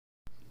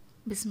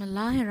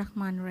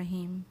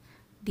Bismillahirrahmanirrahim.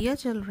 Dear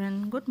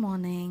children, good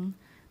morning.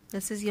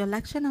 This is your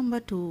lecture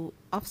number 2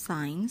 of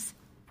science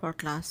for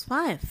class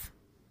 5.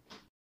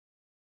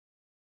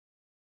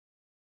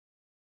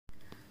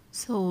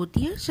 So,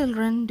 dear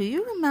children, do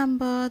you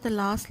remember the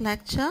last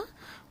lecture?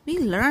 We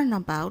learned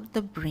about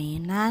the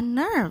brain and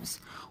nerves.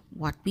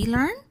 What we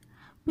learned?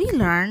 We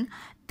learned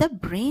the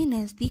brain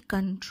is the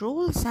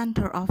control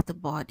center of the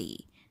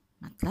body.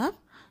 मतलब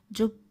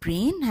जो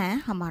brain है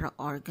हमारा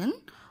organ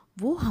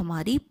वो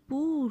हमारी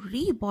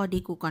पूरी body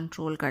को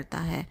control करता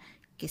है.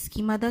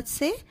 किसकी मदद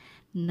से?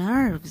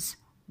 नर्व्स.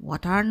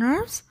 What are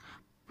nerves?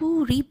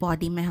 पूरी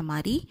बॉडी में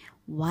हमारी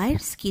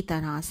वायर्स की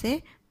तरह से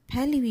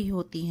फैली हुई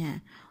होती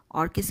हैं.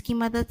 और किसकी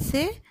मदद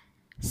से?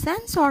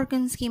 सेंस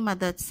ऑर्गन्स की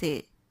मदद से.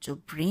 जो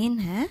ब्रेन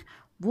है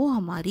वो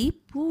हमारी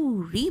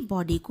पूरी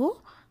बॉडी को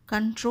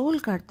कंट्रोल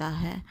करता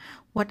है.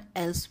 What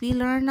else we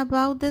learn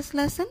about this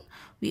lesson?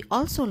 We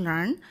also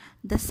learn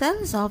the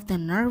cells of the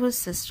nervous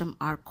system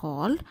are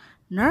called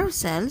nerve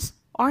cells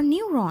और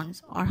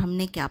न्यूरॉन्स. और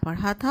हमने क्या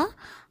पढ़ा था?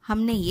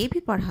 हमने ये भी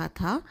पढ़ा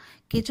था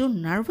कि जो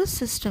नर्वस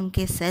सिस्टम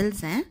के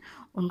सेल्स हैं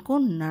उनको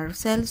नर्व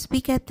सेल्स भी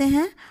कहते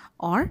हैं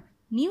और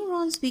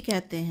न्यूरॉन्स भी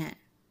कहते हैं.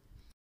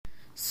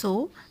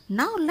 So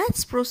now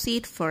let's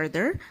proceed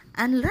further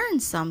and learn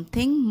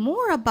something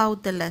more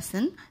about the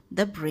lesson,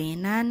 the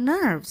brain and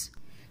nerves.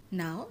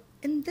 Now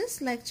in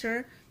this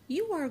lecture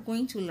you are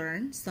going to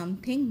learn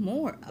something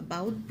more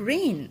about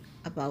brain,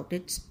 about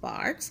its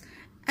parts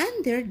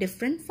and their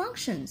different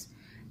functions.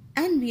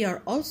 And we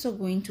are also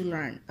going to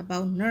learn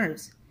about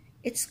nerves,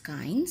 its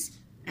kinds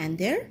and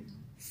their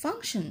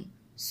function.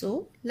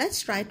 So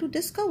let's try to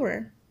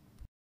discover.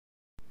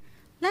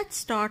 Let's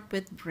start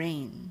with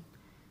brain.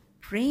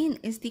 Brain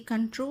is the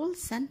control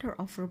center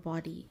of our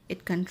body.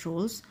 It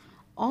controls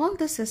all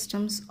the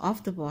systems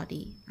of the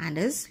body and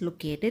is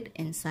located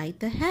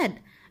inside the head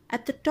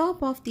at the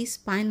top of the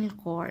spinal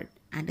cord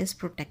and is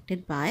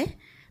protected by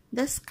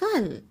the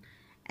skull.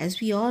 As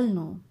we all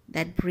know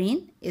that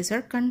brain is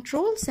our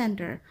control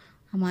center.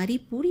 हमारी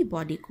पूरी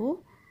body को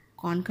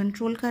कौन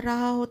control कर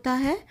रहा होता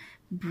है?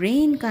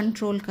 Brain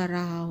control कर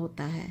रहा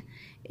होता है.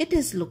 It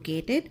is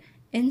located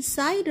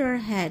inside our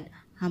head.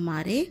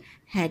 हमारे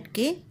हेड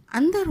के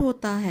अंदर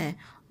होता है.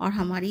 और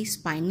हमारी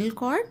स्पाइनल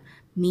कॉर्ड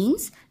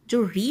मीन्स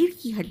जो रीढ़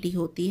की हड्डी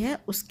होती है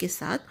उसके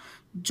साथ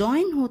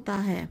जॉइन होता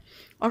है.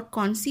 और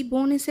कौन सी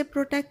बोन इसे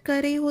प्रोटेक्ट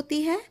कर रही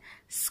होती है?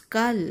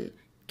 School.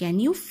 Can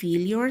you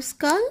feel your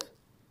school?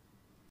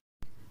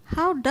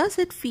 How does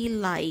it feel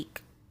like?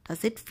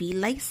 Does it feel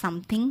like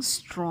something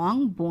strong,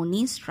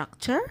 bony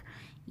structure?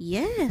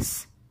 Yes,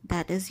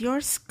 that is your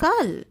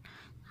skull.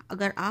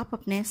 अगर आप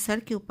अपने सर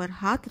के ऊपर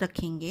हाथ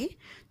रखेंगे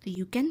तो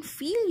you can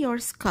feel your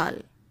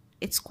skull.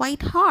 It's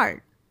quite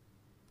hard.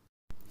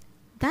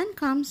 Then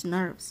comes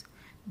nerves.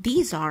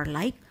 These are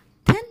like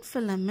thin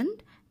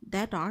filament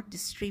that are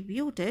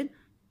distributed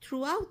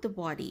throughout the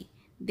body.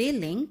 They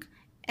link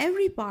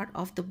every part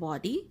of the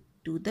body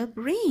to the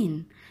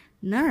brain.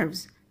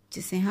 Nerves,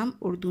 जिसे हम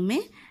उर्दू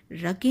में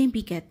रगें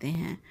भी कहते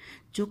हैं,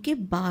 जो कि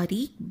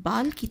बारीक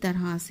बाल की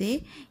तरह से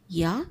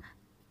या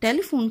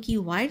टेलीफोन की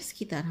वायर्स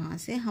की तरह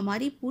से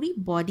हमारी पूरी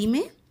बॉडी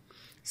में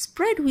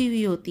स्प्रेड हुई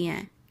हुई होती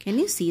हैं. Can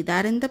you see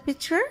that in the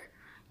picture?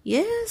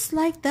 Yes,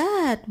 like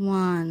that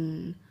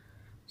one.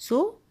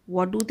 So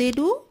what do they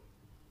do?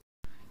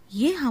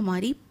 ये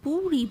हमारी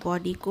पूरी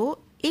बॉडी को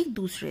एक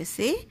दूसरे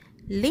से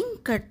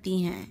लिंक करती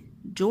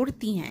हैं,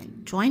 जोड़ती हैं,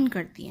 ज्वाइन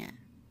करती हैं.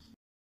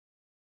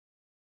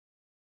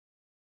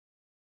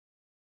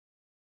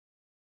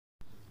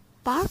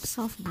 Parts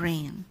of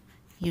brain.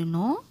 You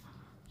know,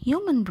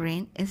 human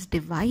brain is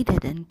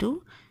divided into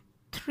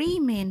 3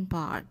 main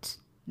parts.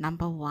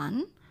 Number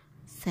 1,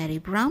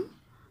 cerebrum.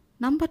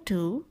 Number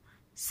 2,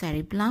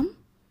 cerebellum.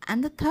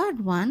 And the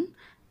third one,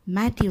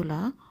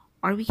 medulla,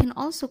 or we can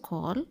also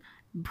call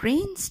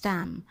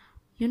brainstem.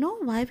 You know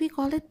why we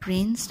call it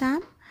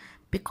brainstem?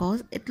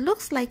 Because it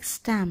looks like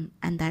stem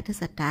and that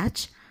is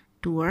attached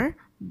to our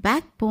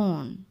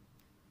backbone.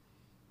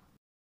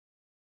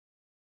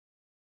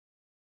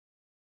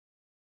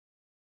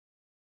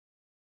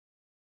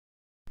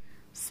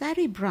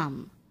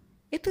 Cerebrum.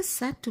 It is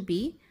said to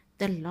be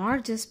the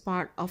largest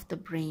part of the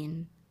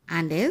brain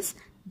and is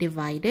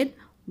divided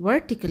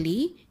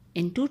vertically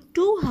into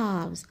 2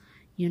 halves.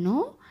 You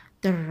know,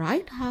 the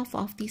right half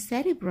of the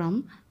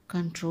cerebrum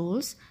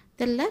controls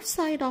the left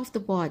side of the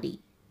body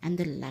and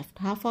the left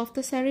half of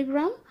the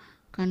cerebrum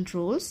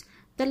controls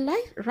the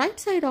right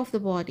side of the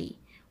body.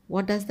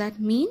 What does that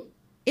mean?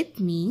 It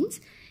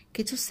means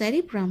कि जो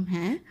cerebrum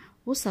है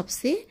वो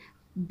सबसे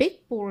big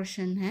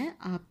portion है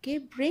आपके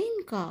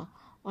brain का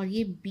और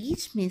ये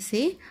बीच में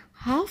से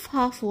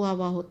हाफ हुआ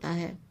होता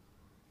है.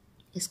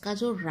 इसका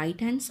जो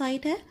राइट हैंड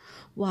साइड है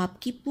वो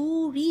आपकी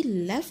पूरी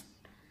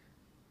लेफ्ट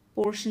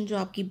पोर्शन जो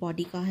आपकी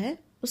बॉडी का है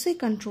उसे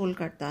कंट्रोल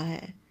करता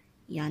है.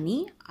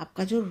 यानी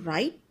आपका जो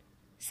राइट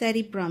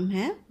सेरिब्रम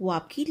है वो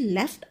आपकी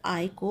लेफ्ट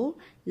आई को,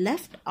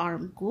 लेफ्ट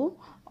आर्म को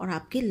और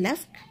आपके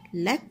लेफ्ट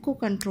लेग को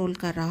कंट्रोल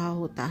कर रहा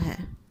होता है.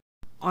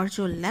 और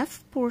जो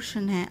लेफ्ट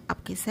पोर्शन है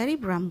आपके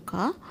सेरिब्रम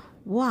का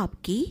वो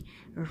आपकी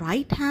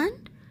राइट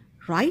हैंड,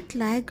 राइट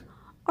लेग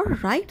और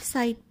राइट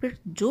साइड पर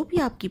जो भी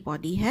आपकी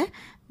बॉडी है,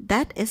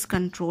 that is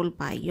controlled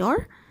by your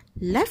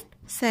left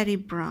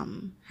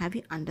cerebrum. Have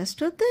you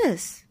understood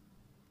this?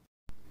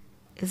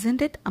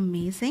 Isn't it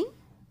amazing?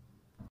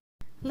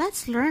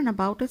 Let's learn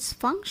about its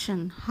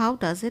function. How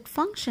does it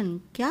function?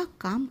 क्या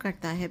काम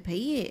करता है भाई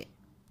ये?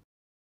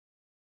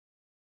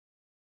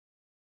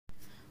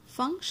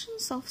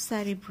 Functions of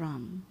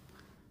cerebrum.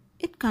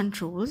 It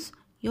controls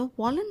your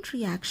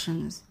voluntary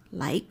actions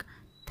like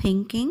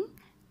thinking,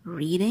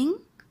 reading,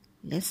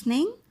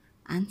 listening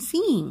and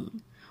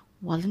seeing.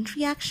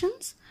 Voluntary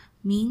actions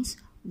means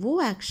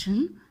वो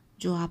action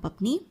जो आप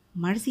अपनी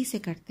मर्जी से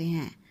करते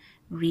हैं.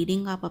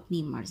 रीडिंग आप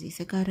अपनी मर्जी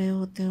से कर रहे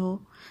होते हो.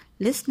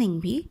 लिसनिंग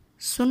भी,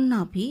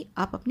 सुनना भी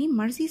आप अपनी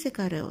मर्जी से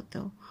कर रहे होते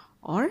हो.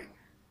 और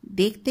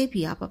देखते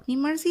भी आप अपनी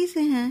मर्जी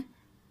से हैं.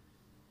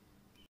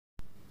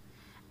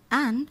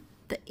 And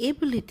the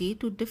ability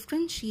to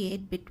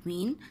differentiate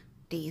between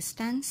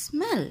taste and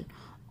smell.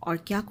 और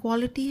क्या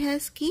क्वालिटी है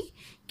इसकी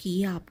कि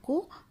ये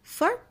आपको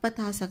फ़र्क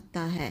बता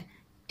सकता है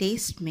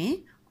टेस्ट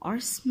में और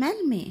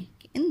स्मेल में,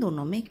 इन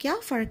दोनों में क्या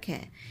फ़र्क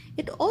है.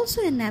 It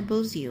also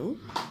enables you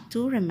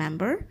to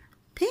remember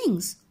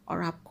things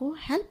और आपको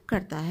हेल्प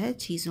करता है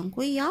चीज़ों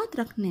को याद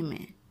रखने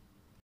में.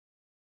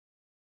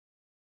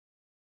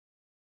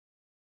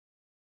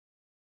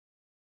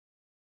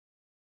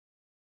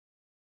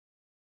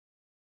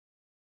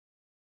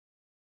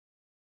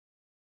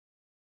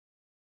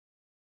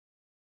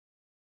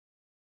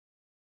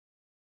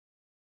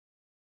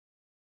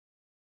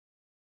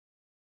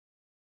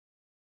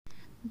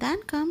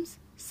 Then comes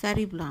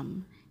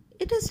cerebellum.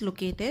 It is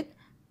located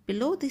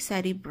below the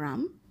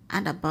cerebrum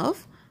and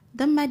above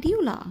the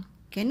medulla.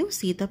 Can you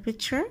see the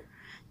picture?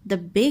 The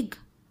big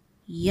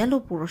yellow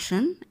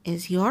portion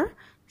is your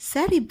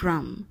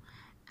cerebrum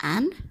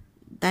and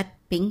that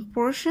pink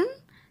portion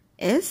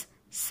is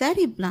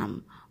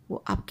cerebellum.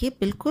 वो आपके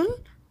बिल्कुल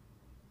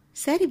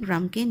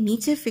cerebrum के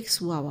नीचे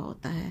fix हुआ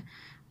होता है.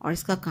 और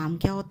इसका काम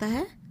क्या होता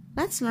है?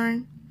 Let's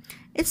learn.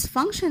 Its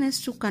function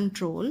is to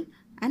control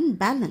and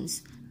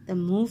balance the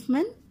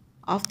movement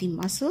of the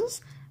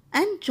muscles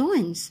and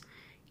joints.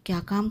 क्या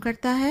काम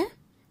करता है?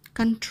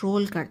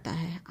 कंट्रोल करता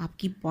है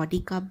आपकी बॉडी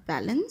का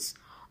बैलेंस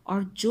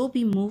और जो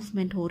भी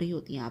मूवमेंट हो रही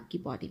होती है आपकी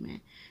बॉडी में.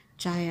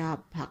 चाहे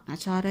आप भागना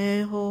चाह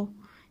रहे हो,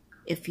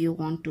 if you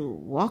want to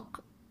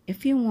walk,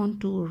 if you want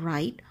to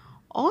write,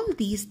 all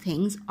these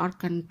things are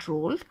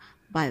controlled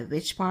by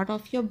which part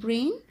of your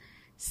brain?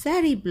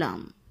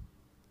 Cerebellum.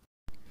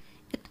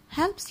 It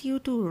helps you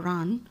to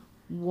run,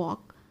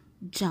 walk,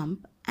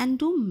 jump and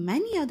do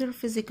many other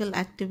physical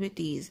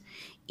activities.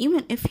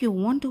 Even if you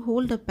want to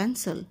hold a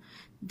pencil,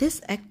 this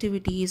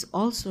activity is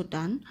also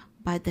done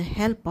by the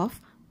help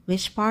of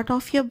which part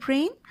of your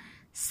brain?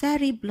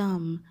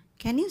 Cerebellum.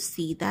 Can you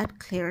see that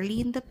clearly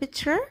in the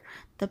picture?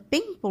 The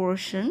pink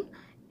portion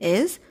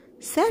is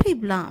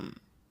cerebellum.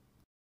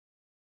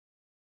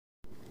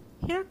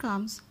 Here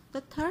comes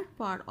the third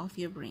part of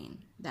your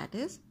brain, that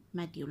is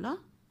medulla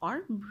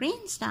or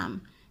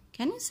brainstem.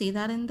 Can you see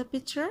that in the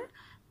picture?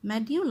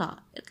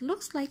 Medulla, it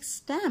looks like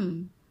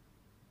stem.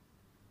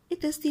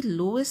 It is the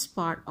lowest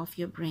part of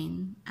your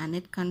brain and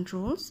it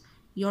controls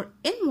your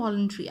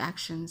involuntary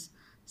actions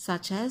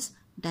such as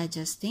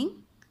digesting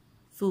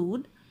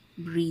food,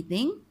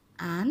 breathing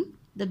and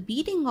the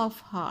beating of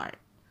heart.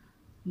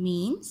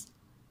 Means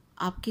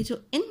आपके जो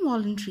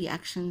involuntary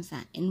actions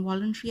हैं,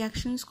 involuntary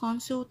actions कौन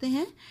से होते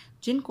हैं?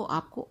 जिनको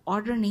आपको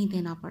order नहीं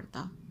देना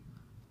पड़ता,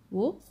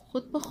 वो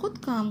खुद ब खुद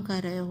काम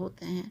कर रहे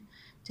होते हैं.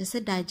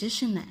 जैसे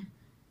डाइजेशन है,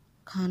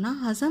 खाना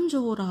हजम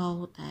जो हो रहा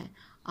होता है,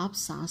 आप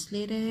सांस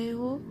ले रहे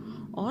हो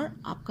और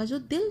आपका जो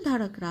दिल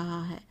धड़क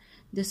रहा है,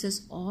 this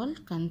is all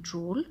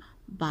controlled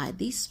by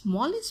the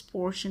smallest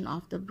portion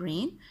of the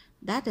brain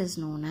that is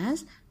known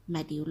as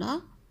medulla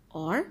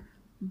और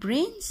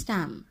ब्रेन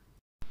स्टेम.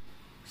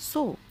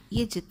 सो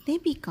ये जितने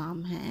भी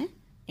काम हैं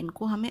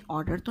इनको हमें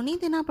ऑर्डर तो नहीं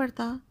देना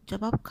पड़ता.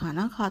 जब आप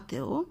खाना खाते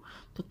हो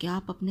तो क्या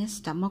आप अपने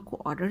स्टमक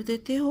को ऑर्डर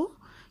देते हो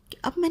कि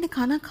अब मैंने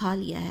खाना खा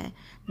लिया है,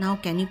 now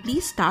can you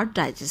please start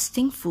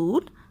digesting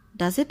food?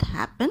 Does it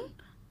happen?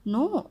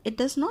 No,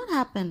 it does not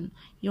happen.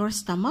 Your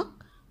stomach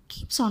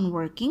keeps on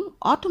working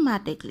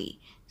automatically.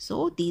 So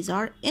these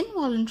are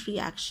involuntary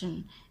action.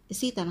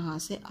 इसी तरह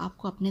से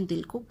आपको अपने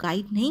दिल को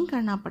गाइड नहीं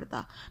करना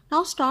पड़ता.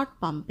 Now start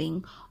pumping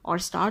or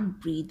start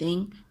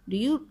breathing. Do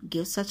you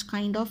give such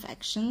kind of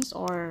actions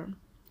or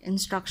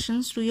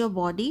instructions to your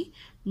body?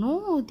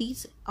 No,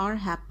 these are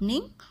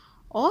happening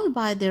all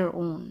by their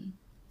own.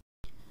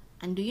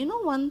 And do you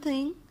know one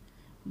thing?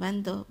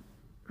 When the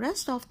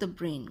rest of the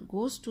brain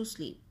goes to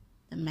sleep,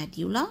 the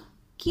medulla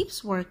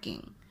keeps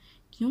working.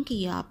 क्योंकि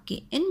ये आपके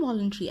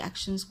involuntary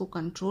actions को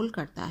control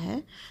करता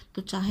है,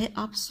 तो चाहे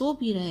आप सो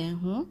भी रहे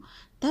हों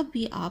तब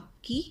भी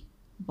आपकी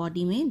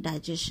बॉडी में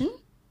डाइजेशन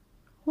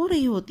हो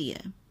रही होती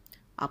है,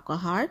 आपका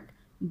हार्ट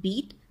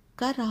बीट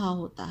कर रहा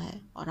होता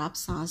है और आप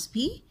सांस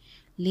भी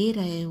ले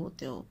रहे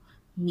होते हो.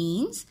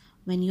 Means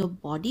when your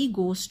body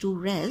goes to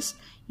rest,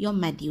 your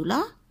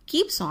medulla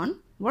keeps on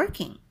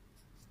working.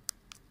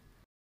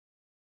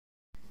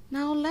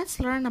 Now let's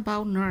learn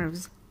about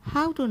nerves.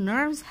 How do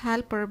nerves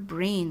help our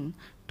brain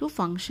to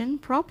function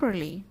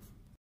properly?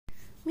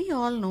 We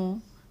all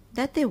know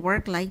that they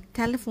work like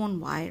telephone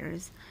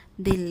wires.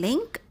 They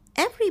link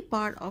every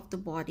part of the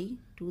body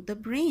to the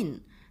brain.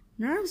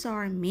 Nerves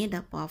are made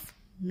up of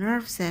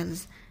nerve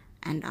cells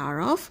and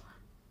are of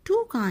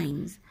two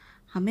kinds.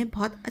 हमें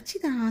बहुत अच्छी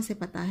तरह से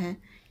पता है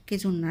कि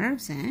जो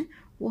nerves हैं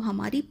वो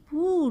हमारी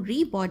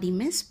पूरी body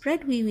में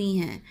spread हुई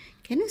हैं.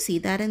 Can you see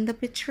that in the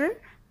picture?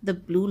 The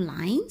blue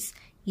lines?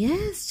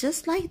 Yes,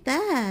 just like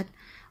that.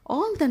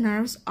 All the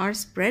nerves are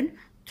spread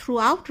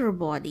throughout our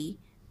body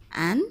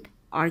and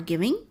are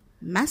giving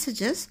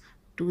messages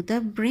to the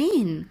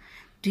brain.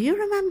 Do you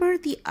remember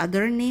the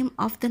other name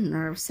of the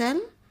nerve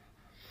cell?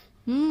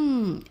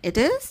 It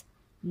is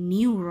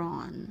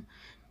neuron.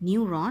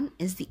 Neuron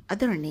is the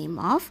other name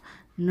of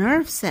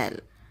nerve cell.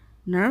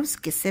 Nerves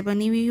किससे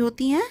बनी हुई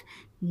होती हैं?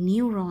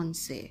 Neuron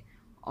से.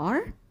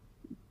 और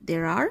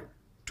there are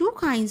two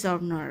kinds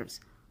of nerves.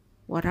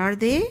 What are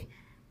they?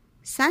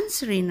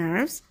 Sensory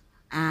nerves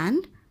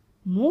and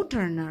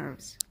motor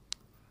nerves.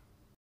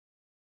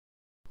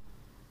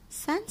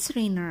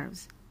 Sensory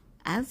nerves.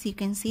 As you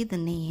can see the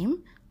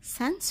name,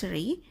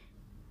 sensory,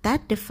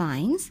 that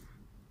defines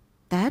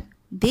that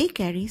they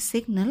carry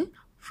signal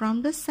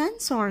from the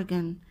sense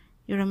organ.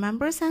 You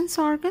remember sense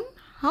organ?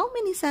 How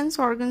many sense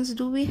organs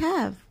do we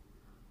have?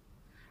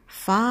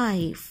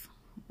 5.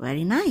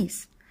 Very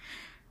nice.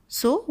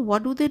 So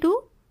what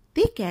do?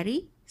 They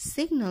carry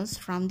signals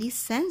from the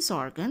sense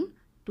organ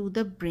to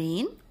the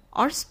brain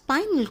or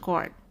spinal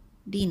cord.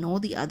 Do you know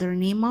the other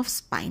name of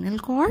spinal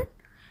cord?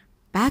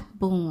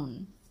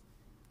 Backbone.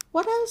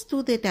 What else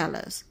do they tell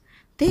us?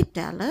 They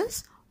tell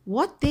us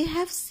what they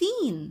have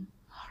seen,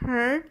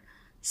 heard,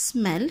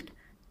 smelt,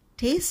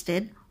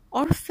 tasted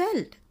or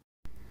felt.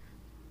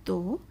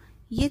 तो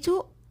ये जो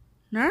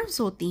nerves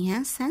होती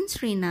हैं,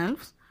 sensory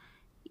nerves,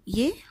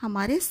 ये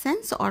हमारे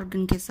sense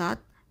organ के साथ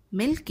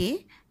मिलके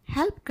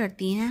help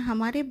करती हैं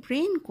हमारे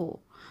brain को.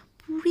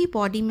 पूरी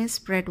body में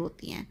spread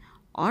होती हैं.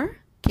 और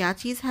क्या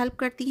चीज़ help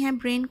करती हैं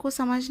brain को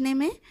समझने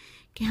में?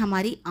 कि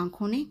हमारी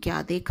आँखों ने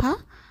क्या देखा,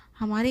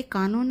 हमारे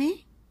कानों ने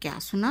क्या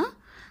सुना,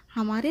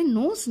 हमारे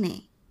नोज़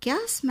ने क्या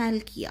स्मेल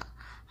किया,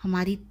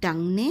 हमारी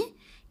टंग ने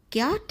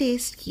क्या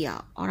टेस्ट किया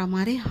और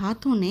हमारे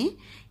हाथों ने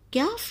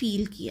क्या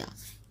फील किया.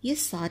 ये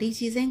सारी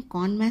चीज़ें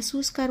कौन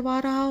महसूस करवा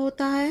रहा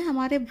होता है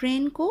हमारे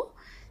ब्रेन को?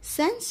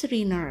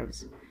 Sensory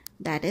nerves.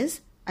 That is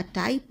a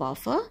type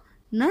of a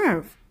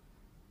nerve.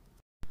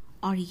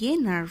 और ये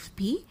नर्व्स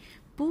भी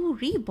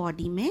पूरी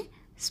बॉडी में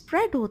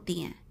स्प्रेड होती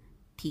हैं.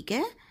 ठीक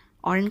है.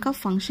 और इनका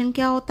फंक्शन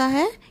क्या होता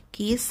है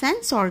कि ये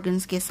सेंस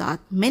ऑर्गन्स के साथ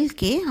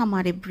मिलके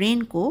हमारे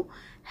ब्रेन को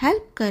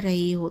हेल्प कर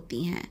रही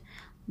होती हैं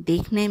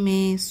देखने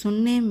में,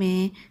 सुनने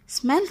में,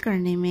 स्मेल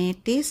करने में,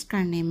 टेस्ट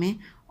करने में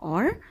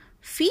और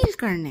फील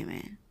करने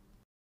में.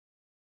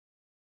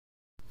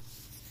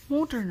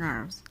 Motor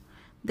nerves.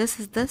 This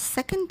is the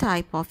second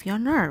type of your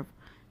nerve.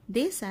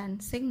 They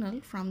send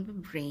signal from the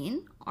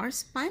brain or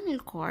spinal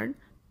cord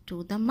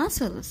to the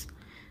muscles.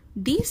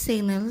 These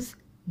signals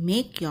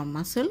make your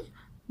muscle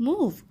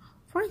move.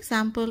 For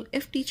example,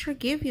 if teacher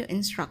gave you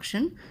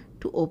instruction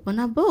to open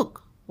a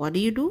book, what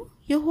do?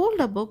 You hold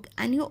a book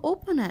and you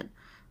open it.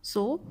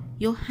 So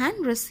your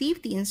hand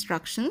received the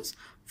instructions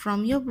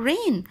from your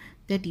brain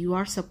that you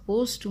are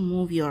supposed to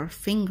move your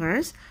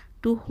fingers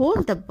to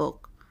hold the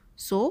book.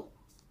 So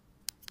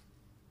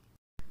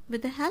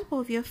with the help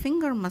of your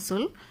finger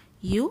muscle,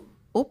 you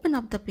open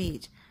up the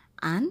page.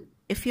 And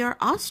if you are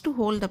asked to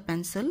hold the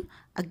pencil,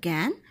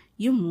 again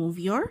you move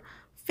your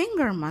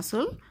finger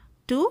muscle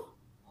to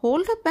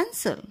hold a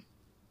pencil.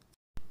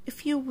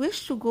 If you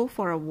wish to go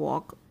for a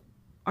walk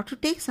or to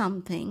take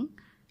something,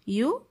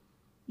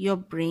 your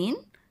brain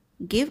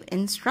give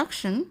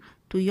instruction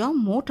to your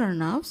motor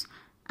nerves,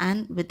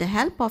 and with the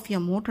help of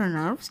your motor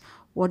nerves,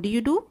 what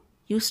do?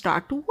 You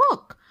start to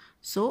walk.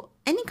 So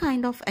any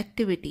kind of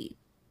activity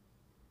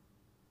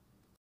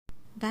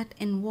that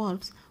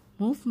involves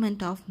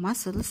movement of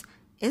muscles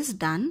is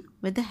done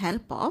with the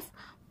help of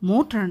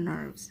motor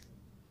nerves.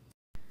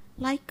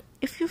 Like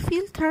if you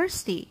feel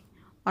thirsty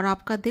और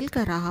आपका दिल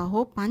कर रहा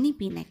हो पानी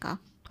पीने का,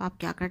 तो आप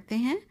क्या करते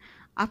हैं?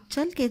 आप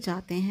चल के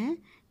जाते हैं,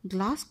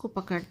 ग्लास को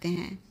पकड़ते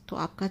हैं. तो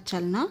आपका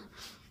चलना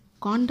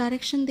कौन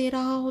डायरेक्शन दे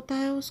रहा होता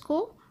है उसको?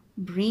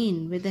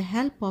 Brain with the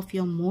help of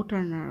your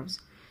motor nerves.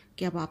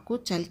 कि अब आपको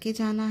चल के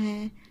जाना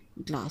है,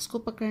 ग्लास को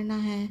पकड़ना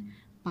है,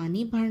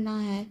 पानी भरना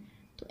है.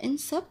 तो इन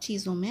सब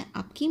चीज़ों में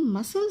आपकी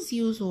मसल्स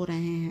यूज़ हो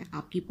रहे हैं,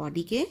 आपकी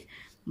बॉडी के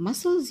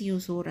मसल्स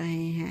यूज़ हो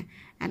रहे हैं.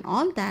 And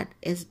all that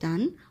is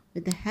done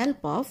with the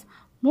help of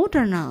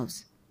motor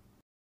nerves.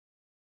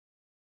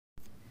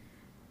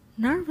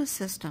 Nervous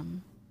system.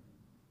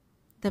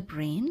 The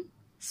brain,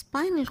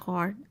 spinal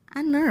cord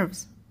and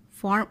nerves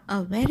form a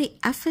very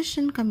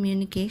efficient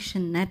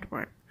communication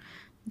network.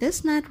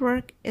 This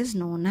network is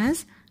known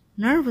as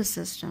nervous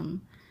system.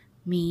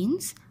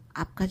 Means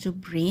आपका जो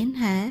brain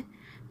है,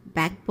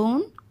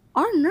 backbone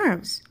और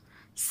nerves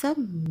सब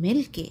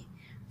मिलके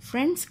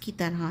friends की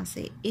तरह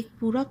से एक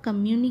पूरा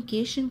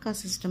कम्युनिकेशन का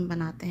सिस्टम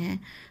बनाते हैं।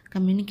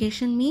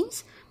 कम्युनिकेशन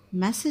मीन्स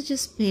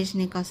मैसेजेस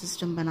भेजने का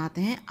सिस्टम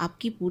बनाते हैं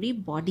आपकी पूरी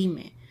बॉडी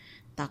में,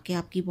 ताकि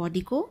आपकी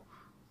बॉडी को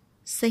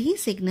सही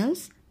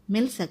सिग्नल्स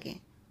मिल सकें।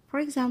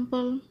 For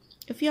example,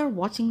 if you are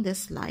watching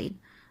this slide,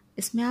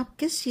 इसमें आप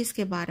किस चीज़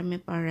के बारे में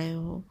पढ़ रहे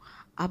हो?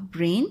 आप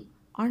ब्रेन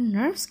और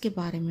नर्व्स के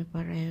बारे में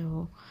पढ़ रहे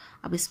हो।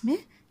 अब इसमें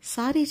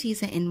सारी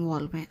चीज़ें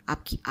इन्वॉल्व हैं।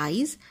 आपकी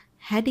आईज़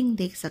हेडिंग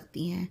देख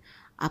सकती हैं,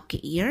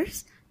 आपके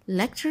ईयर्स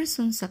लेक्चर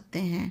सुन सकते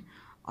हैं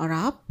और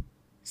आप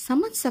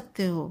समझ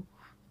सकते हो।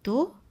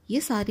 तो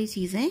ये सारी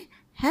चीज़ें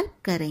हेल्प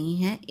कर रही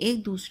हैं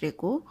एक दूसरे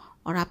को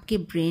और आपके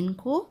ब्रेन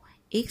को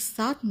एक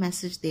साथ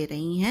मैसेज दे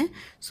रही हैं,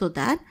 so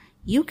that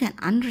you can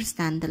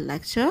understand the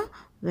lecture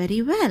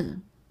very well.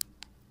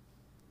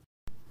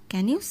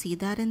 Can you see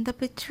that in the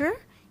picture?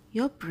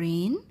 Your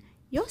brain,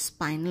 your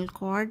spinal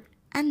cord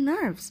and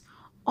nerves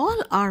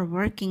all are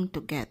working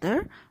together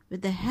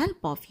with the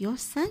help of your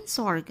sense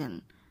organ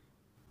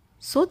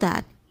so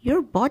that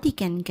your body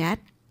can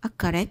get a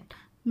correct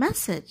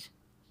message.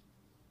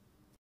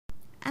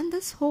 And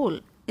this whole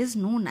is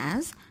known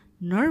as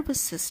nervous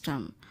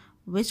system.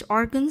 Which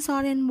organs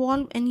are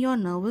involved in your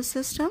nervous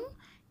system?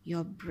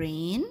 Your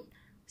brain,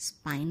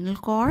 spinal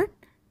cord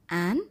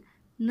and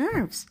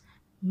nerves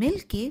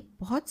मिलके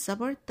बहुत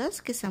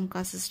ज़बरदस्त किस्म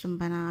का system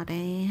बना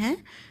रहे हैं,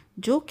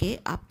 जो कि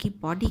आपकी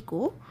बॉडी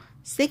को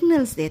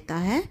सिग्नल्स देता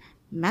है,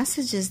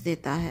 मैसेजेस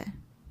देता है।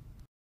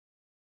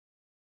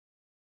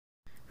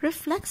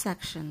 Reflex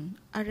action.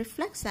 A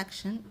reflex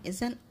action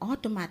is an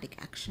automatic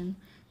action.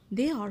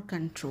 They are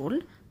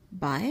controlled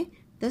by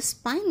the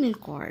spinal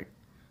cord.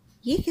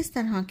 ये किस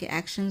तरह के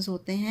एक्शंस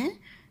होते हैं?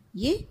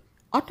 ये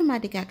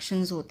ऑटोमेटिक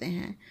एक्शंस होते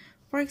हैं।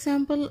 फॉर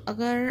एग्ज़ाम्पल,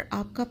 अगर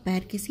आपका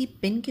पैर किसी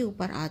पिन के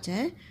ऊपर आ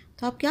जाए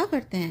तो आप क्या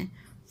करते हैं?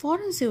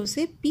 फ़ौरन से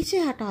उसे पीछे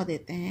हटा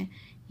देते हैं।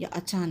 या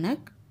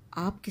अचानक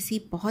आप किसी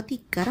बहुत ही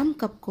गर्म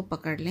कप को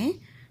पकड़ लें,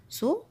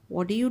 so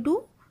what do?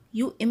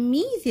 You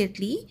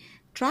immediately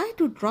try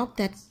to drop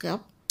that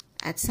cup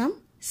at some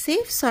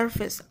safe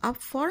surface. आप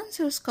फ़ौरन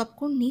से उस कप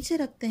को नीचे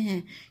रखते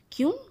हैं।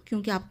 क्यों?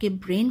 क्योंकि आपके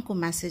ब्रेन को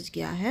मैसेज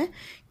गया है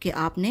कि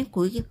आपने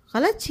कोई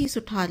गलत चीज़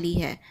उठा ली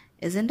है,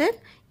 इज़न्ट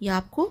इट? या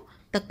आपको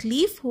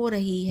तकलीफ हो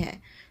रही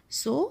है।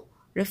 सो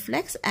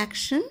reflex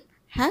action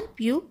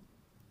help you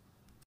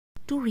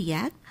to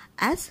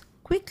react as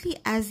quickly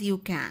as you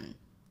can.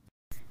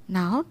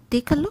 Now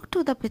take a look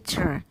to the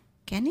picture.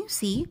 Can you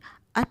see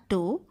a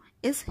to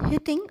is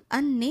hitting a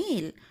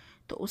nail?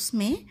 तो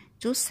उसमें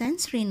जो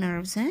सेंसरी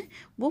नर्व्स हैं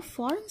वो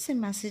फ़ौरन से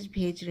मैसेज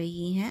भेज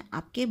रही हैं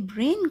आपके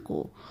ब्रेन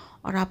को,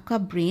 और आपका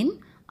ब्रेन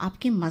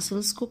आपके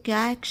मसल्स को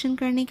क्या एक्शन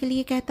करने के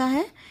लिए कहता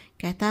है?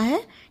 कहता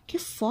है कि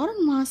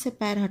फ़ौरन वहाँ से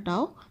पैर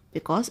हटाओ,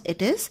 because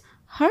it is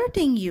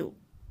hurting you.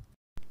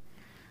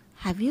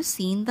 Have you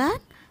seen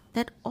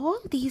that all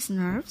these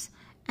nerves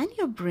and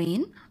your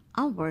brain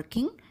are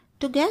working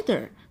together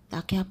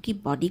ताकि आपकी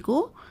बॉडी को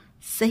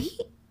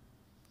सही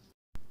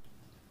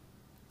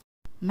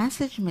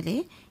मैसेज मिले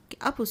कि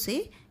अब उसे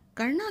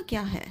करना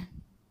क्या है।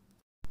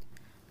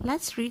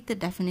 Let's read the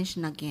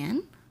definition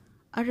again.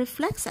 A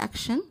reflex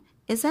action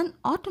is an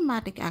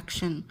automatic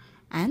action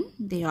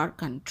and they are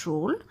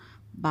controlled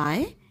by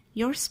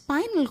your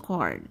spinal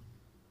cord.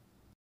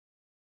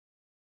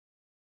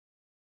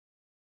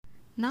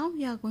 Now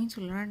we are going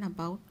to learn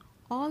about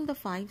all the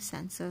 5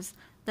 senses,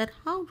 that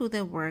how do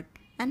they work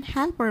and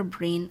help our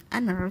brain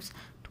and nerves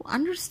to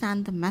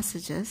understand the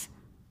messages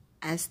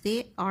as they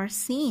are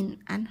seen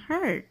and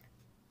heard.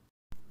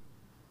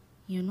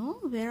 You know,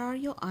 where are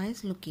your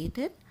eyes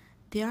located?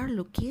 They are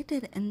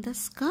located in the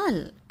skull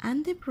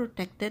and they're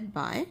protected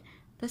by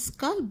the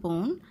skull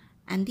bone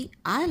and the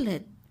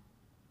eyelid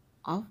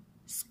of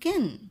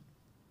skin.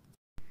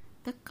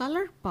 The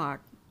color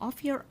part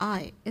of your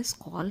eye is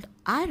called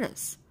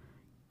iris.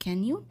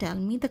 Can you tell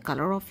me the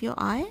color of your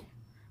eye?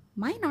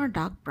 Mine are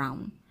dark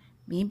brown.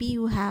 Maybe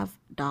you have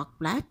dark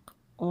black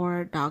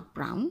or dark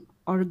brown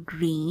or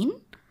green.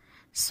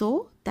 So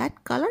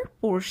that color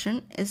portion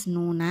is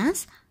known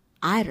as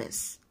iris.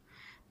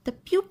 The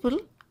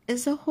pupil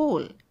is a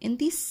hole in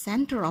the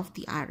center of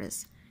the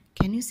iris.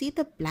 Can you see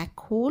the black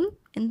hole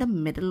in the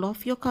middle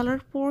of your color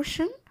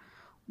portion?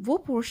 वो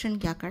portion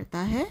क्या करता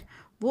है?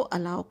 वो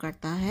allow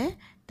करता है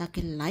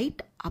ताकि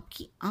light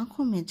आपकी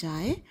आंखों में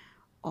जाए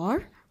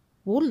और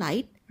वो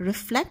लाइट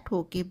रिफ्लेक्ट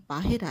होके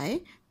बाहर आए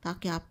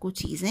ताकि आपको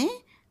चीज़ें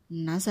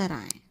नज़र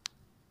आएं।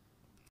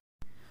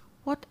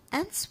 What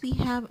else we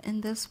have in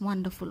this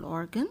wonderful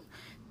organ?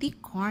 The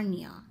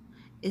cornea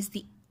is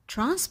the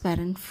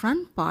transparent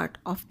front part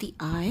of the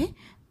eye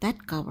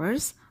that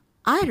covers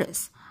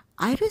iris.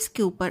 Iris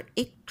के ऊपर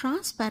एक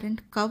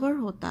transparent cover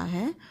होता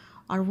है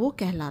और वो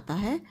कहलाता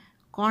है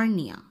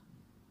cornea.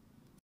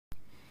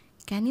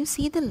 Can you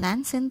see the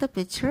lens in the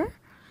picture?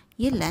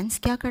 ये लेंस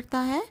क्या करता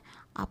है?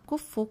 आपको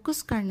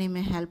फोकस करने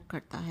में हेल्प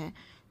करता है।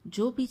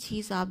 जो भी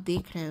चीज़ आप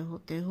देख रहे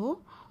होते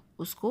हो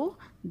उसको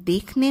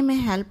देखने में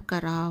हेल्प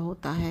कर रहा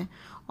होता है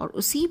और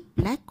उसी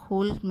ब्लैक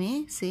होल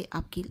में से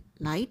आपकी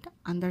लाइट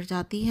अंदर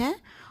जाती है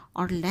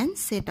और लेंस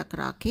से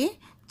टकरा के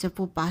जब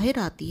वो बाहर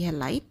आती है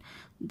light,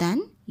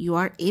 then you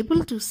are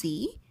able to see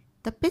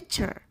the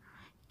picture.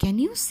 Can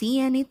you see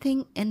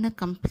anything in a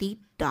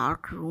complete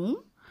dark room?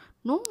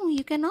 No,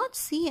 you cannot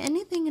see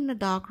anything in a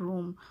dark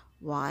room.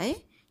 Why?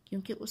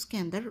 क्योंकि उसके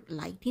अंदर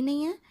लाइट ही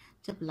नहीं है.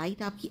 जब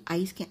लाइट आपकी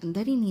आईज के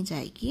अंदर ही नहीं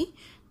जाएगी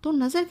तो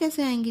नज़र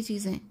कैसे आएंगी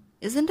चीज़ें?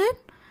 Isn't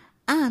it?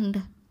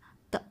 And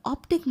the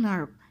optic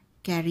nerve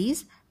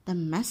carries the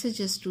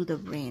messages to the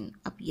brain.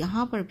 अब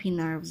यहाँ पर भी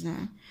nerves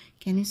हैं.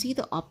 Can you see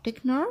the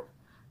optic nerve?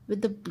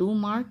 With the blue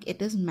mark,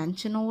 it is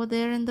mentioned over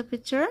there in the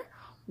picture.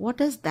 What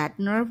does that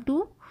nerve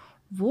do?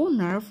 वो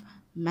nerve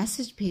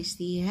message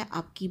भेजती है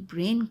आपकी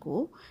brain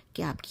को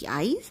कि आपकी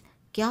आईज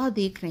क्या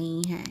देख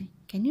रही हैं.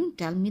 Can you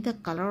tell me the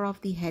color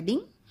of the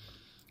heading?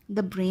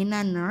 The brain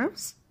and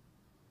nerves?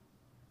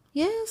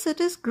 Yes,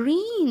 it is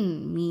green.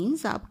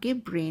 Means आपके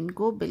ब्रेन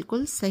को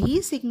बिल्कुल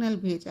सही सिग्नल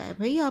भेजा है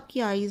भाई आपकी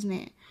आईज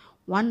ने.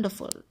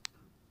 Wonderful.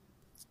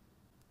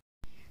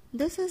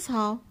 This is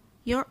how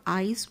your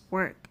eyes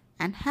work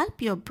and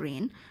help your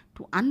brain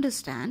to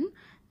understand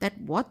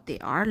that what they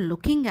are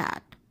looking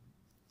at.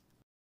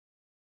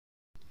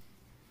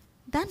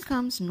 Then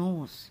comes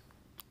nose.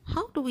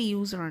 How do we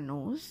use our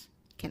nose?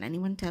 Can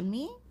anyone tell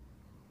me?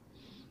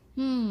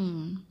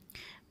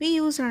 We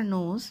use our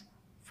nose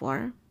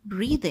for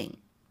breathing,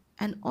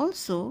 and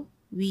also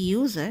we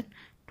use it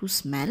to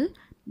smell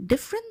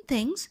different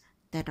things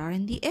that are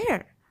in the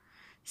air.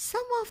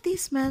 Some of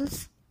these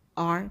smells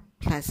are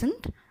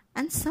pleasant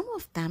and some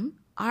of them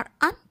are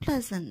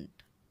unpleasant.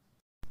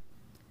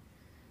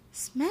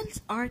 Smells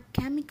are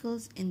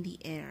chemicals in the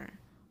air.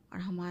 और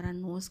हमारा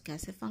nose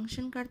कैसे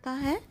function करता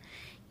है?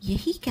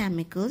 यही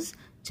chemicals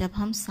जब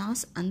हम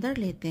सांस अंदर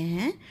लेते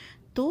हैं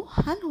तो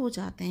हल हो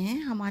जाते हैं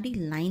हमारी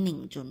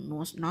लाइनिंग, जो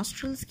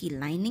नॉस्ट्रल्स की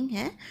लाइनिंग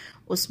है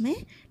उसमें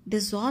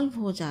डिज़ोल्व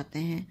हो जाते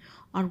हैं.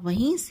 और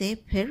वहीं से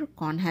फिर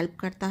कौन हेल्प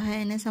करता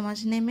है इन्हें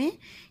समझने में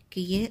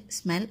कि ये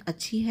स्मेल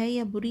अच्छी है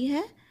या बुरी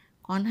है?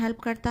 कौन हेल्प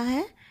करता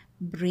है?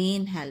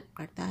 ब्रेन हेल्प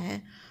करता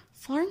है.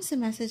 फ़ौरन से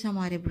मैसेज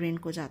हमारे ब्रेन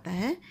को जाता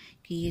है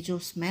कि ये जो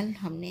स्मेल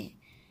हमने,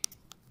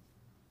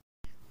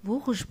 वो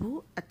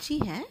खुशबू अच्छी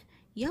है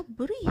या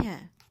बुरी है.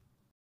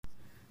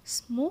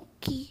 स्मोक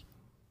की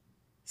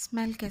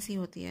स्मेल कैसी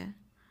होती है?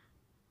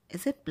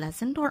 इज इट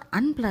प्लेजेंट और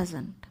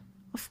unpleasant?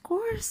 Of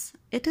course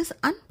it is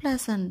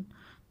unpleasant.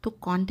 तो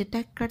कौन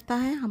डिटेक्ट करता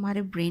है?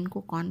 हमारे ब्रेन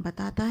को कौन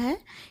बताता है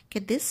कि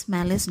this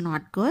smell is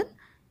not good?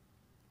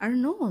 Our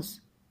nose.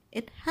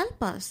 It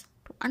help us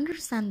to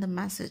understand the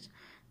message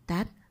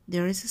that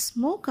there is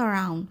smoke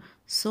around,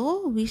 so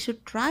we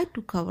should try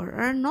to cover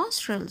our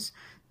nostrils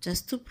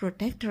just to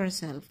protect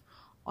ourselves.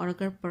 और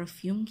अगर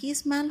perfume की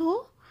smell हो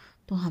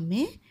तो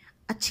हमें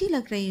अच्छी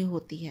लग रही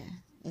होती है,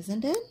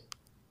 isn't it?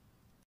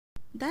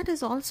 That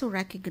is also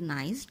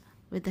recognized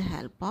with the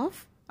help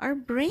of our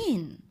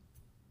brain.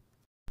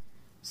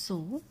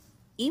 So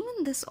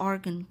even this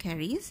organ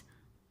carries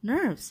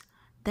nerves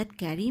that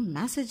carry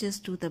messages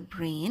to the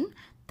brain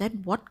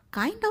that what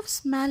kind of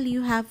smell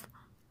you have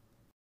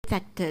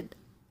detected.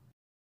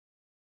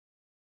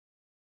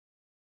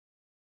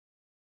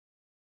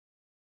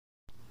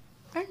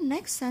 Our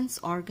next sense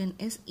organ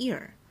is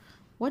ear.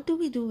 What do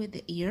we do with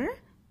the ear?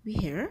 We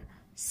hear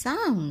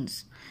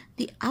sounds.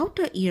 The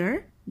outer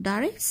ear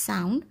directs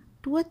sound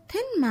to a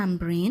thin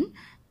membrane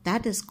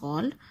that is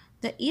called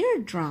the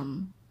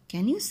eardrum.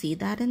 Can you see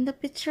that in the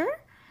picture?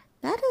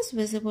 That is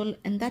visible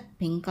in that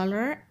pink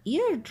color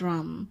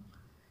eardrum.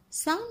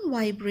 Sound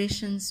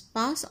vibrations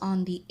pass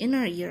on the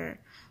inner ear,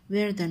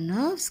 where the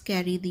nerves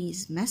carry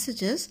these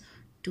messages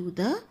to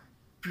the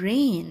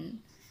brain.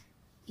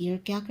 Year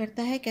क्या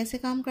करता है, कैसे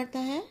काम करता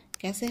है,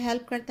 कैसे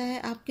help करता है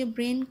आपके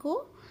ब्रेन को?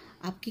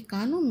 आपके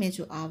कानों में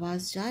जो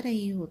आवाज़ जा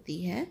रही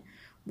होती है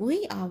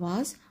वही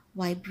आवाज़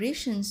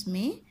वाइब्रेशंस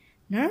में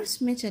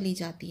नर्व्स में चली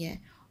जाती है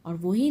और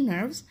वही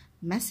नर्व्स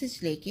मैसेज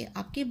लेके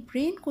आपके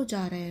ब्रेन को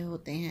जा रहे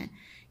होते हैं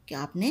कि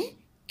आपने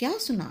क्या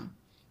सुना.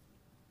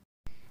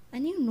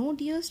 And you know,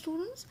 dear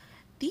students,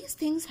 these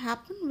things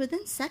happen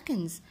within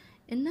seconds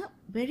in a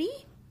very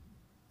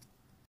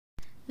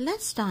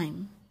less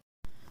time.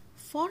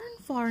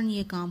 फौरन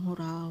ये काम हो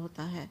रहा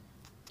होता है.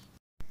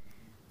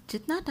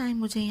 जितना टाइम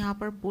मुझे यहाँ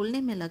पर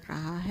बोलने में लग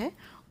रहा है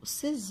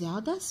उससे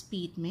ज़्यादा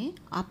स्पीड में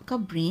आपका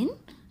ब्रेन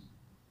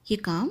ये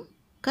काम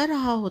कर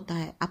रहा होता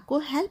है, आपको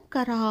हेल्प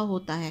कर रहा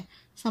होता है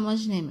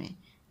समझने में.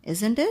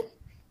 Isn't it?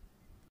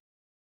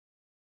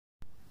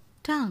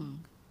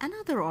 Tongue,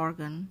 another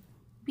organ.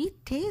 We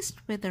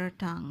taste with our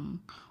tongue.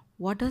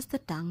 What does the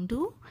tongue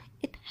do?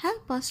 It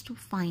helps us to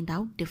find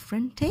out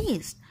different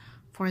tastes.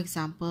 For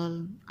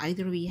example,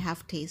 either we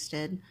have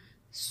tasted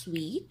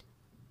sweet,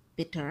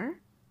 bitter,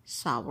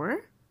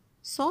 sour,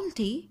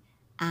 salty,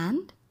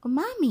 and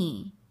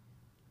umami.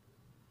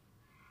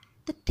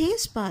 The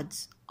taste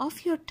buds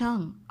of your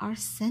tongue are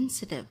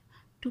sensitive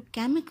to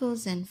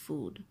chemicals in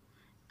food.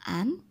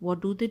 And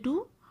what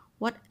do?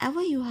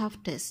 Whatever you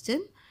have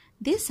tasted,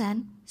 they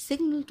send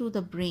signal to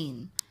the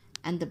brain,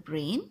 and the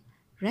brain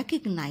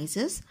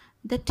recognizes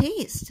the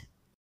taste.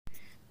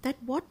 That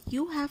what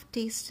you have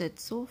tasted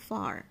so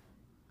far,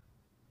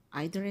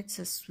 either it's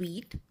a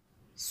sweet,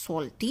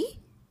 salty,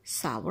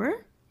 sour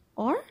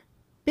or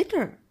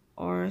bitter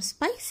or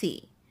spicy?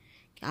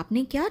 कि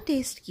आपने क्या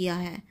test किया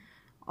है?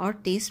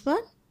 और taste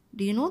bud,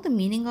 do you know the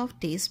meaning of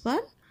taste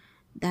bud?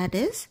 That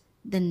is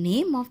the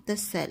name of the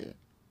cell.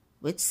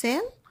 Which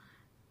cell?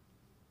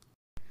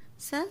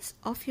 Cells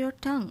of your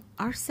tongue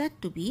are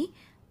said to be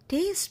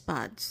taste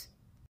buds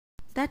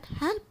that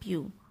help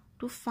you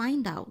to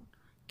find out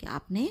कि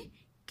आपने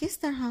किस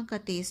तरह का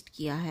test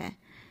किया है.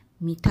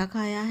 मीठा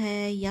खाया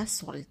है या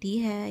सॉल्टी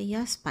है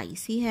या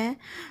स्पाइसी है.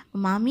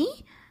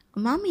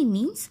 उमामी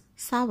मीन्स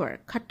सावर,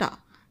 खट्टा,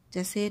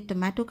 जैसे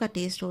टमाटो का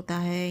टेस्ट होता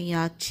है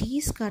या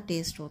चीज़ का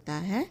टेस्ट होता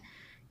है.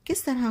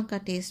 किस तरह का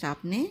टेस्ट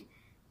आपने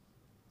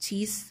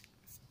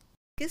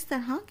किस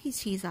तरह की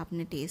चीज़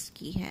आपने टेस्ट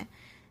की है.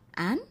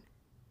 And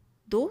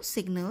those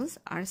signals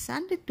are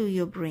sent to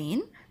your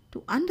brain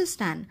to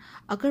understand.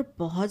 अगर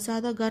बहुत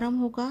ज़्यादा गर्म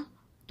होगा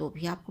तो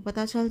भी आपको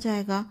पता चल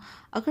जाएगा.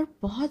 अगर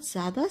बहुत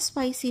ज़्यादा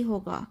स्पाइसी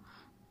होगा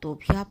तो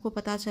भी आपको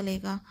पता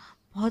चलेगा.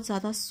 बहुत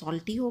ज़्यादा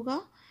सॉल्टी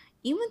होगा,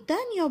 even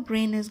then your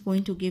brain is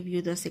going to give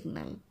you the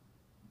signal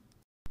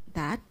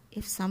that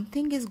if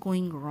something is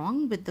going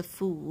wrong with the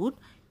food,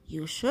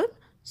 you should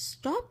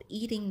stop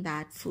eating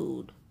that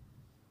food.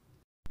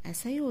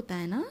 ऐसा ही होता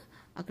है ना.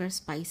 अगर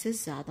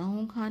स्पाइसेस ज़्यादा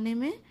हों खाने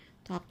में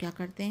तो आप क्या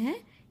करते हैं?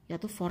 या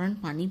तो फ़ौरन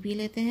पानी पी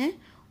लेते हैं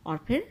और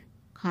फिर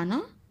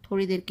खाना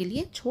थोड़ी देर के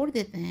लिए छोड़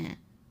देते हैं.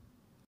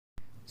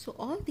 So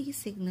all these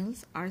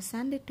signals are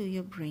sent to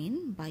your brain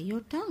by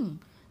your tongue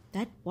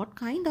that what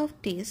kind of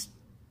taste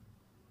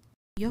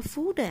your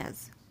food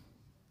has.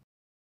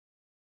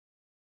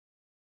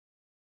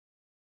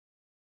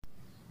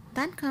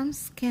 Then comes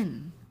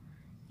skin.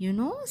 You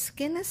know,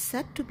 skin is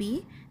said to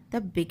be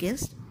the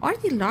biggest or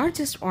the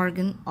largest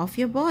organ of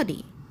your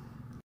body.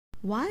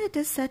 Why it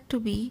is said to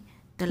be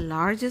the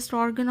largest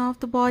organ of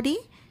the body?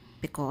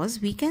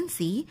 Because we can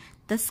see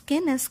the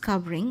skin is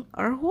covering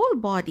our whole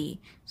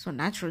body. So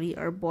naturally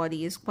our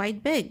body is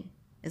quite big,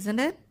 isn't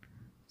it?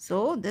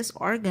 So this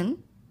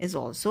organ is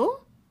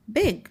also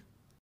big.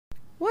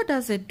 What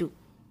does it do?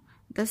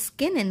 The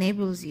skin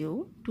enables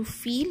you to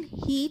feel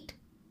heat,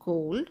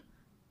 cold,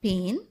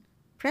 pain,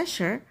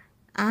 pressure,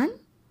 and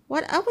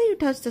whatever you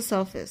touch the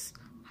surface,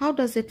 how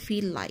does it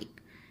feel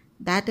like?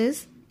 That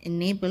is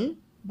enabled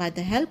by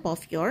the help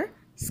of your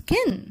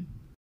skin.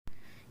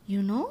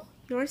 You know,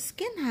 your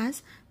skin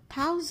has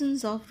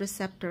thousands of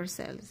receptor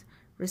cells.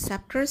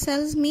 Receptor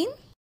cells mean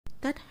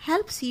that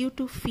helps you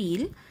to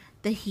feel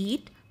the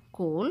heat,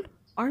 cold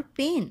or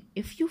pain.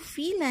 If you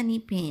feel any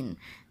pain,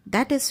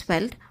 that is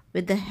felt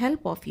with the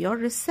help of your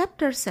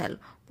receptor cell.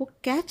 वो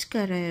catch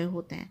कर रहे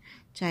होते हैं.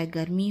 चाहे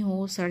गर्मी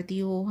हो, सर्दी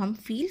हो, हम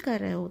फील कर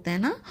रहे होते हैं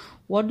ना.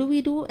 What do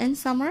we do in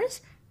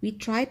summers? We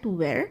try to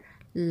wear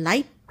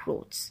light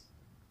clothes.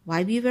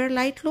 Why we wear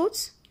light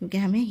clothes? क्योंकि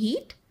हमें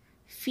हीट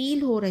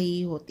फील हो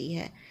रही होती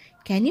है.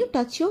 Can you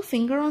touch your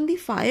finger on the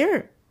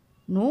fire?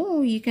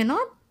 No, you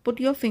cannot put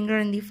your finger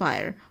in the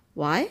fire.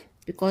 Why?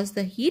 Because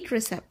the heat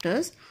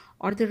receptors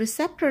or the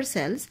receptor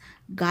cells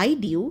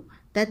guide you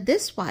that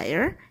this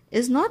fire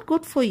is not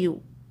good for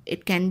you.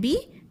 It can be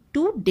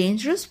too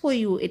dangerous for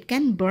you. It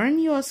can burn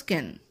your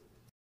skin.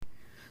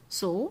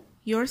 So,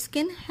 your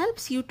skin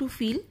helps you to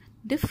feel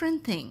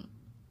different thing.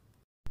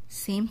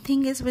 Same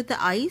thing is with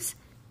the ice.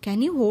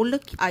 Can you hold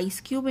an ice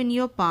cube in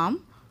your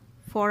palm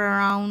for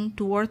around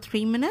 2 or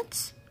 3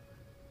 minutes?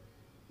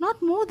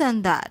 Not more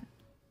than that.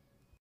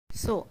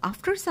 So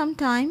after some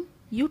time,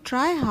 you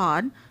try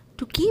hard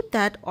to keep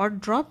that or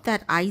drop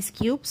that ice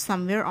cube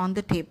somewhere on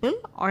the table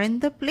or in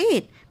the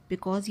plate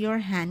because your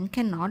hand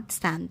cannot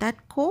stand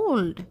that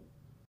cold.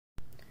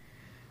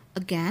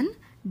 Again,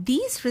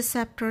 these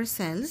receptor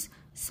cells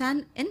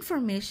send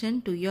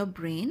information to your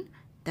brain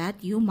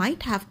that you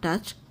might have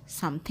touched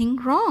something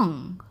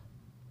wrong.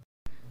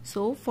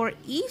 So for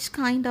each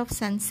kind of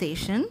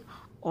sensation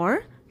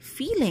or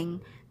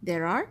feeling,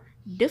 there are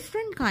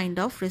different kind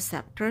of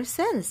receptor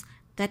cells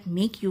that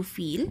make you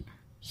feel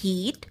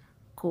heat,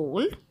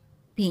 cold,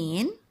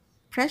 pain,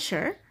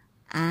 pressure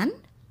and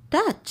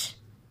touch.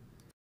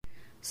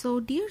 So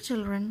dear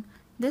children,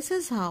 this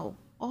is how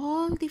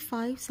all the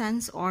 5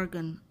 sense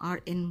organs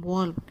are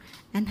involved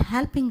in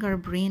helping our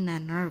brain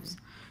and nerves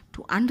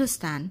to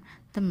understand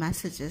the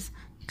messages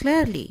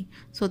clearly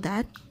so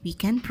that we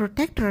can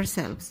protect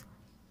ourselves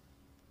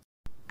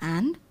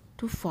and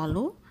to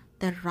follow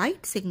the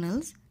right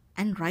signals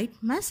and right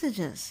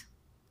messages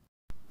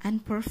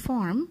and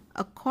perform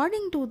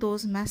according to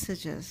those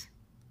messages.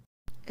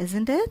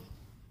 Isn't it?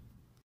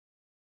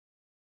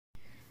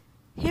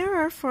 Here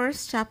our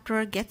first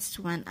chapter gets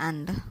to an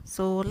end.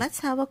 So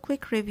let's have a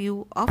quick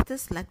review of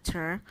this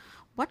lecture.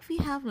 What we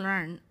have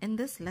learned in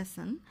this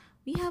lesson,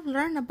 we have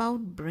learned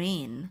about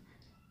brain.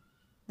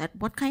 That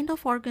what kind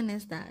of organ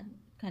is that?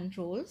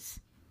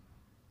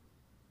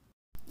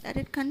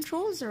 It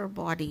controls our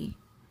body.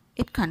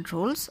 It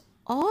controls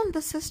all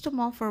the system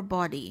of our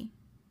body.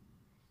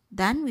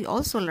 Then we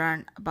also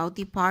learn about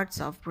the parts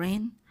of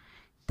brain.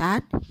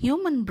 That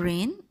human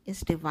brain is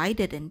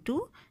divided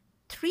into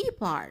 3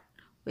 parts.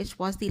 Which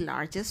was the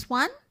largest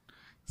one?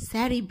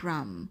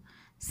 Cerebrum.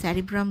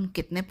 cerebrum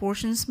कितने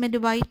portions में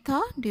divide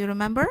था? Do you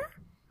remember?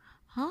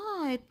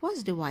 हाँ, it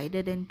was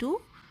divided into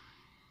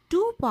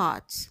two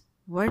parts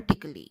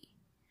vertically.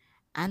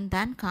 And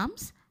then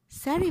comes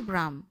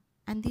cerebrum.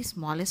 And the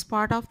smallest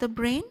part of the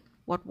brain,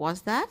 what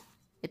was that?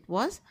 It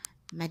was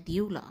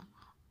medulla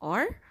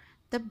or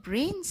the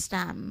brain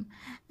stem.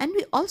 And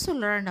we also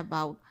learn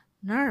about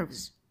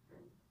nerves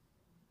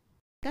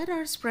that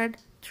are spread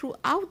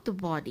throughout the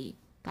body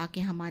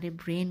ताकि हमारे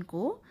brain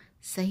को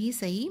सही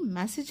सही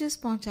messages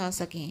पहुंचा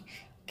सकें.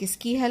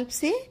 किसकी help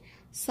से?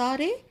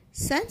 सारे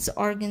सेंस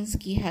ऑर्गन्स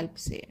की हेल्प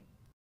से.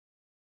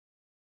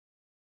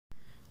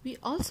 We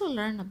also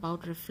learn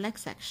about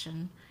reflex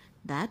action,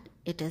 that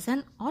it is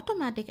an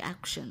automatic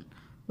action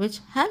which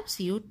helps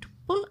you to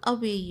pull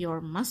away your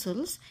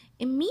muscles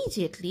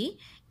immediately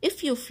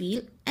if you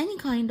feel any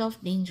kind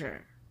of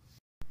danger.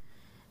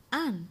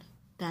 And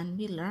then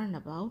we learn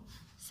about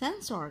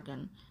sense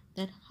organ,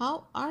 that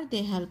how are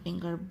they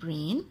helping our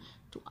brain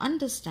to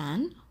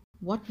understand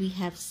what we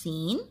have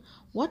seen,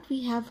 what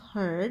we have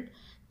heard,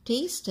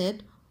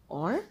 tasted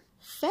or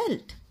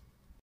felt.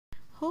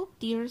 Hope,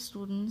 dear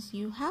students,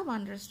 you have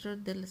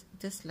understood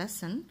this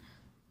lesson.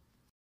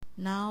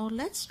 Now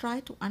let's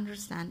try to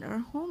understand our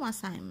home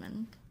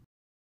assignment.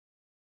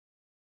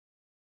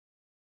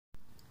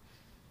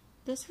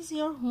 This is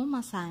your home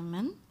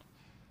assignment.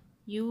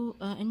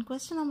 In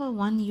question number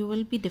 1, you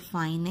will be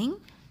defining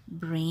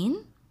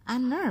brain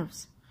and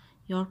nerves.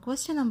 Your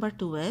question number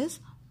 2 is,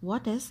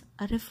 what is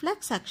a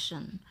reflex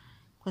action?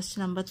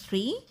 Question number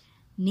 3,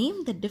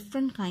 name the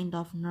different kind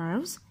of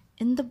nerves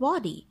in the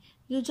body.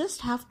 You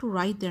just have to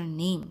write their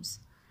names.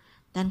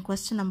 Then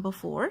question number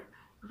 4,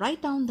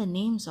 write down the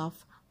names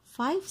of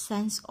 5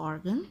 sense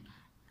organ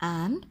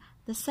and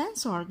the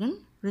sense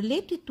organ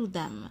related to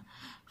them.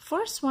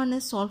 First one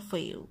is solved for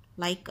you,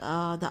 like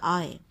the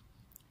eye.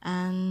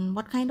 And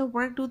what kind of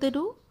work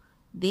do?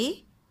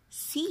 They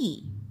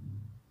see.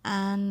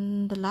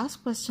 And the last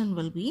question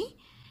will be,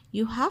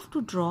 you have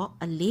to draw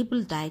a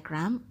label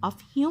diagram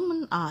of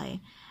human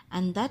eye,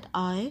 and that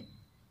eye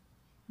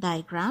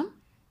diagram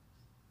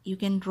you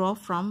can draw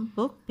from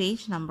book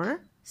page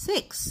number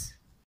 6.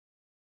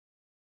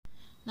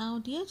 Now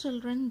dear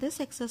children, this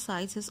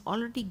exercise is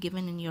already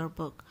given in your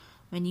book.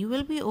 When you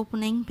will be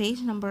opening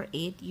page number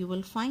 8, you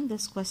will find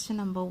this question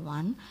number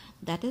 1,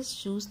 that is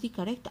choose the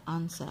correct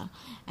answer.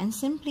 And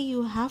simply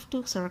you have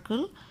to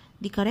circle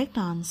the correct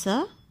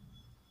answer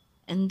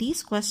in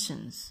these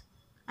questions.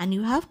 And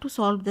you have to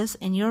solve this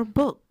in your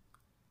book.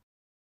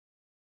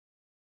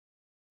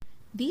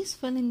 These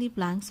fill in the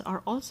blanks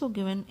are also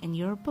given in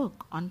your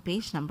book on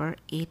page number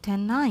 8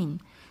 and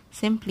 9.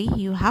 Simply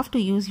you have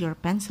to use your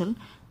pencil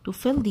to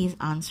fill these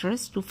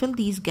answers, to fill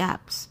these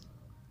gaps.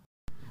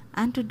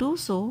 And to do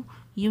so,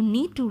 you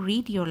need to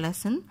read your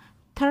lesson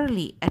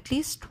thoroughly at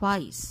least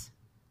twice.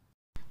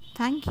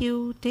 Thank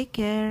you. Take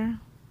care.